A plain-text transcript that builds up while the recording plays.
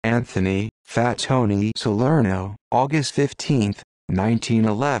Anthony "Fat Tony" Salerno, August 15,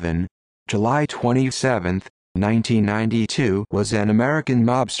 1911, July 27, 1992, was an American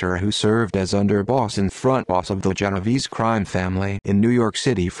mobster who served as underboss and frontboss of the Genovese crime family in New York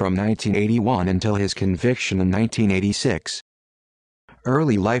City from 1981 until his conviction in 1986.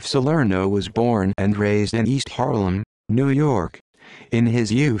 Early life: Salerno was born and raised in East Harlem, New York. In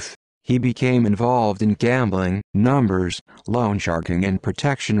his youth, he became involved in gambling, numbers, loan sharking and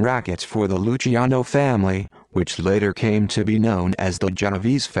protection rackets for the Luciano family, which later came to be known as the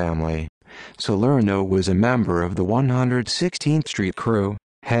Genovese family. Salerno was a member of the 116th Street crew,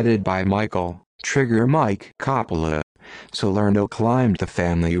 headed by Michael "Trigger Mike" Coppola. Salerno climbed the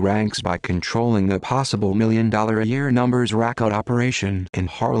family ranks by controlling the possible $1 million-a-year numbers racket operation in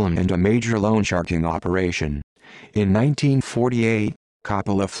Harlem and a major loan sharking operation. In 1948,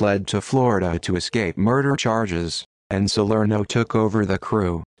 Coppola fled to Florida to escape murder charges, and Salerno took over the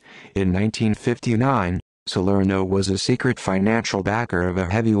crew. In 1959, Salerno was a secret financial backer of a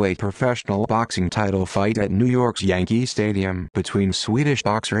heavyweight professional boxing title fight at New York's Yankee Stadium between Swedish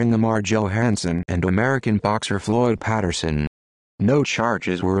boxer Ingemar Johansson and American boxer Floyd Patterson. No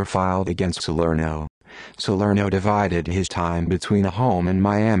charges were filed against Salerno. Salerno divided his time between a home in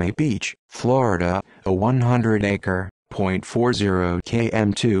Miami Beach, Florida, a 100-acre, .40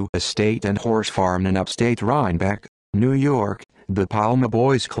 km2 estate and horse farm in upstate Rhinebeck, New York, the Palma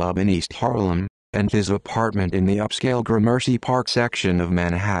Boys Club in East Harlem, and his apartment in the upscale Gramercy Park section of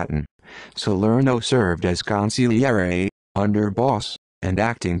Manhattan. Salerno served as consigliere, underboss, and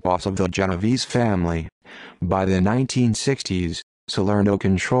acting boss of the Genovese family. By the 1960s, Salerno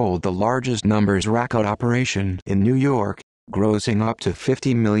controlled the largest numbers racket operation in New York, grossing up to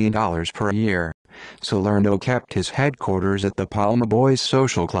 $50 million per year. Salerno kept his headquarters at the Palma Boys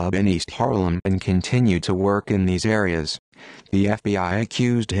Social Club in East Harlem and continued to work in these areas. The FBI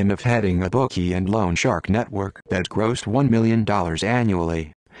accused him of heading a bookie and loan shark network that grossed $1 million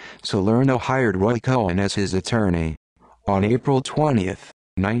annually. Salerno hired Roy Cohen as his attorney. On April 20,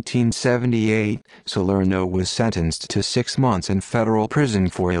 1978, Salerno was sentenced to 6 months in federal prison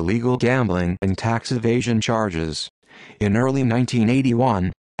for illegal gambling and tax evasion charges. In early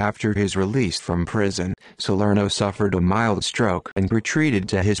 1981, after his release from prison, Salerno suffered a mild stroke and retreated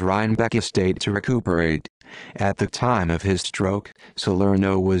to his Rhinebeck estate to recuperate. At the time of his stroke,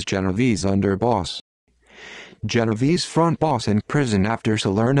 Salerno was Genovese underboss. Genovese front boss in prison after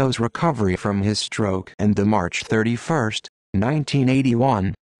Salerno's recovery from his stroke and the March 31,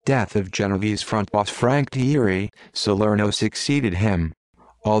 1981, death of Genovese front boss Frank Thierry, Salerno succeeded him.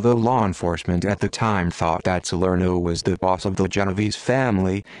 Although law enforcement at the time thought that Salerno was the boss of the Genovese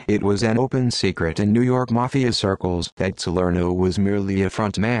family, it was an open secret in New York Mafia circles that Salerno was merely a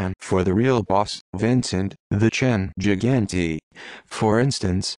front man for the real boss, Vincent "The Chin" Gigante. For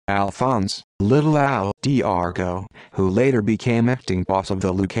instance, Alphonse "Little Al" D'Argo, who later became acting boss of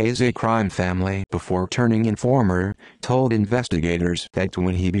the Lucchese crime family before turning informer, told investigators that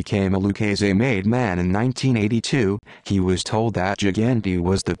when he became a Lucchese-made man in 1982, he was told that Gigante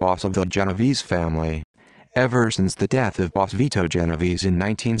was the boss of the Genovese family. Ever since the death of boss Vito Genovese in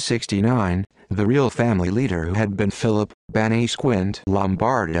 1969, the real family leader had been Philip "Benny Squint"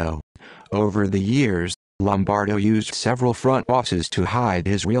 Lombardo. Over the years, Lombardo used several front bosses to hide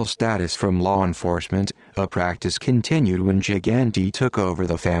his real status from law enforcement, a practice continued when Gigante took over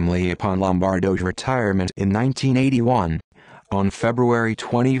the family upon Lombardo's retirement in 1981. On February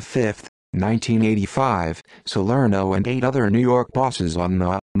 25, 1985, Salerno and 8 other New York bosses on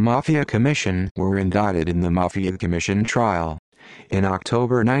the Mafia Commission were indicted in the Mafia Commission trial. In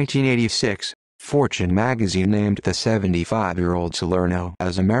October 1986, Fortune magazine named the 75-year-old Salerno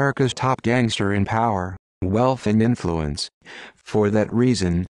as America's top gangster in power, wealth and influence. For that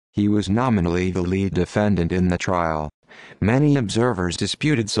reason, he was nominally the lead defendant in the trial. Many observers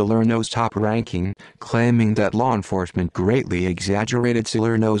disputed Salerno's top ranking, claiming that law enforcement greatly exaggerated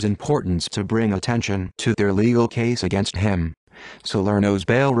Salerno's importance to bring attention to their legal case against him. Salerno's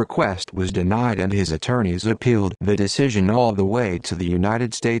bail request was denied and his attorneys appealed the decision all the way to the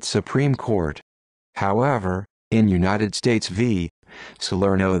United States Supreme Court. However, in United States v.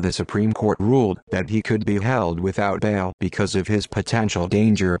 Salerno, the Supreme Court ruled that he could be held without bail because of his potential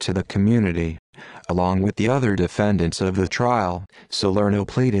danger to the community. Along with the other defendants of the trial, Salerno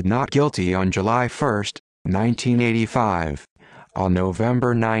pleaded not guilty on July 1, 1985. On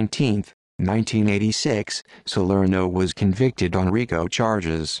November 19, 1986, Salerno was convicted on RICO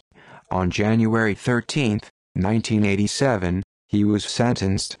charges. On January 13, 1987, he was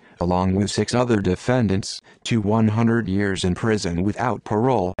sentenced, along with 6 other defendants, to 100 years in prison without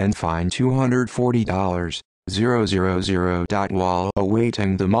parole and fined $240. 000. While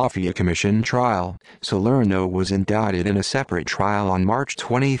awaiting the Mafia Commission trial, Salerno was indicted in a separate trial on March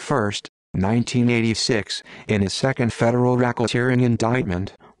 21, 1986, in his second federal racketeering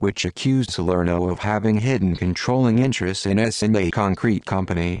indictment, which accused Salerno of having hidden controlling interests in S&A Concrete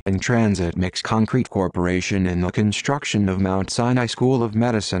Company and Transit Mix Concrete Corporation in the construction of Mount Sinai School of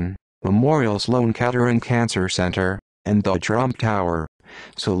Medicine, Memorial Sloan Kettering Cancer Center, and the Trump Tower.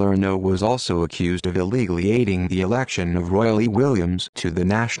 Salerno was also accused of illegally aiding the election of Roy Lee Williams to the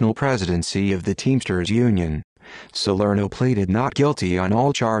national presidency of the Teamsters Union. Salerno pleaded not guilty on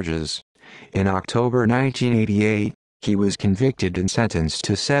all charges. In October 1988, he was convicted and sentenced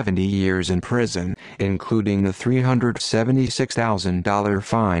to 70 years in prison, including a $376,000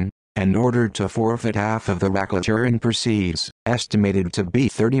 fine, and ordered to forfeit half of the racketeering proceeds, estimated to be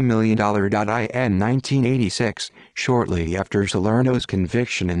 $30 million. In 1986, shortly after Salerno's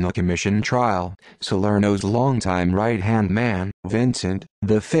conviction in the commission trial, Salerno's longtime right-hand man, Vincent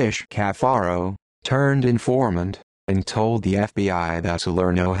 "The Fish" Caffaro, turned informant, and told the FBI that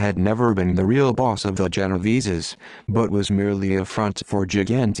Salerno had never been the real boss of the Genoveses, but was merely a front for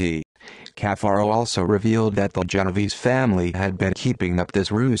Gigante. Caffaro also revealed that the Genovese family had been keeping up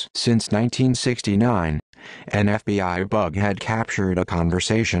this ruse since 1969. An FBI bug had captured a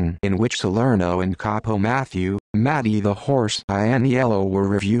conversation in which Salerno and Capo Matty the Horse Aniello were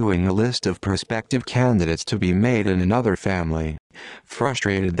reviewing a list of prospective candidates to be made in another family.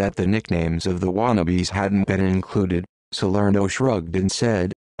 Frustrated that the nicknames of the wannabes hadn't been included, Salerno shrugged and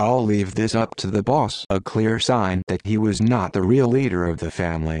said, "I'll leave this up to the boss," a clear sign that he was not the real leader of the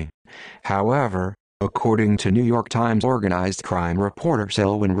family. However, according to New York Times organized crime reporter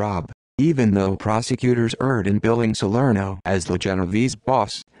Selwyn Robb, even though prosecutors erred in billing Salerno as the Genovese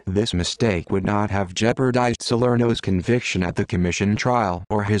boss, this mistake would not have jeopardized Salerno's conviction at the commission trial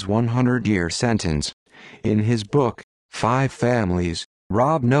or his 100-year sentence. In his book, Five Families,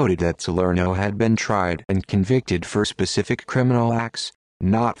 Robb noted that Salerno had been tried and convicted for specific criminal acts,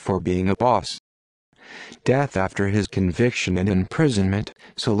 not for being a boss. Death after his conviction and imprisonment,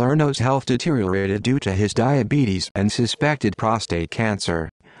 Salerno's health deteriorated due to his diabetes and suspected prostate cancer.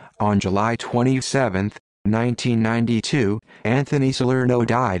 On July 27, 1992, Anthony Salerno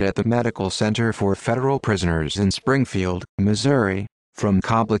died at the Medical Center for Federal Prisoners in Springfield, Missouri, from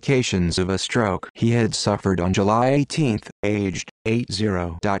complications of a stroke he had suffered on July 18, aged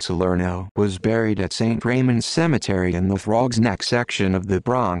 80. Salerno was buried at St. Raymond's Cemetery in the Frog's Neck section of the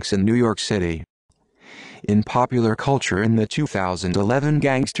Bronx in New York City. In popular culture, in the 2011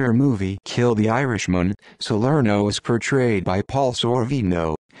 gangster movie Kill the Irishman, Salerno is portrayed by Paul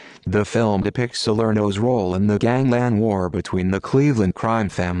Sorvino. The film depicts Salerno's role in the gangland war between the Cleveland crime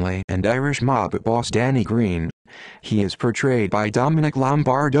family and Irish mob boss Danny Green. He is portrayed by Dominic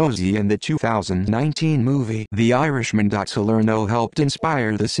Lombardozzi in the 2019 movie The Irishman. Salerno helped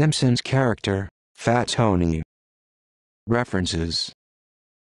inspire The Simpsons character, Fat Tony. References: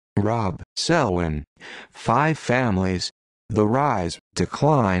 Robb, Selwyn. Five Families: The Rise,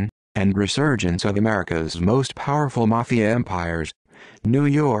 Decline, and Resurgence of America's Most Powerful Mafia Empires. New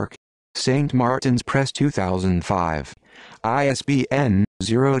York, St. Martin's Press 2005. ISBN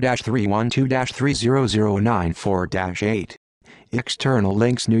 0-312-30094-8. External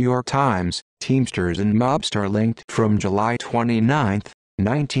links: New York Times, Teamsters and Mobster linked from July 29,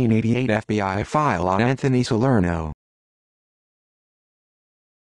 1988 FBI file on Anthony Salerno.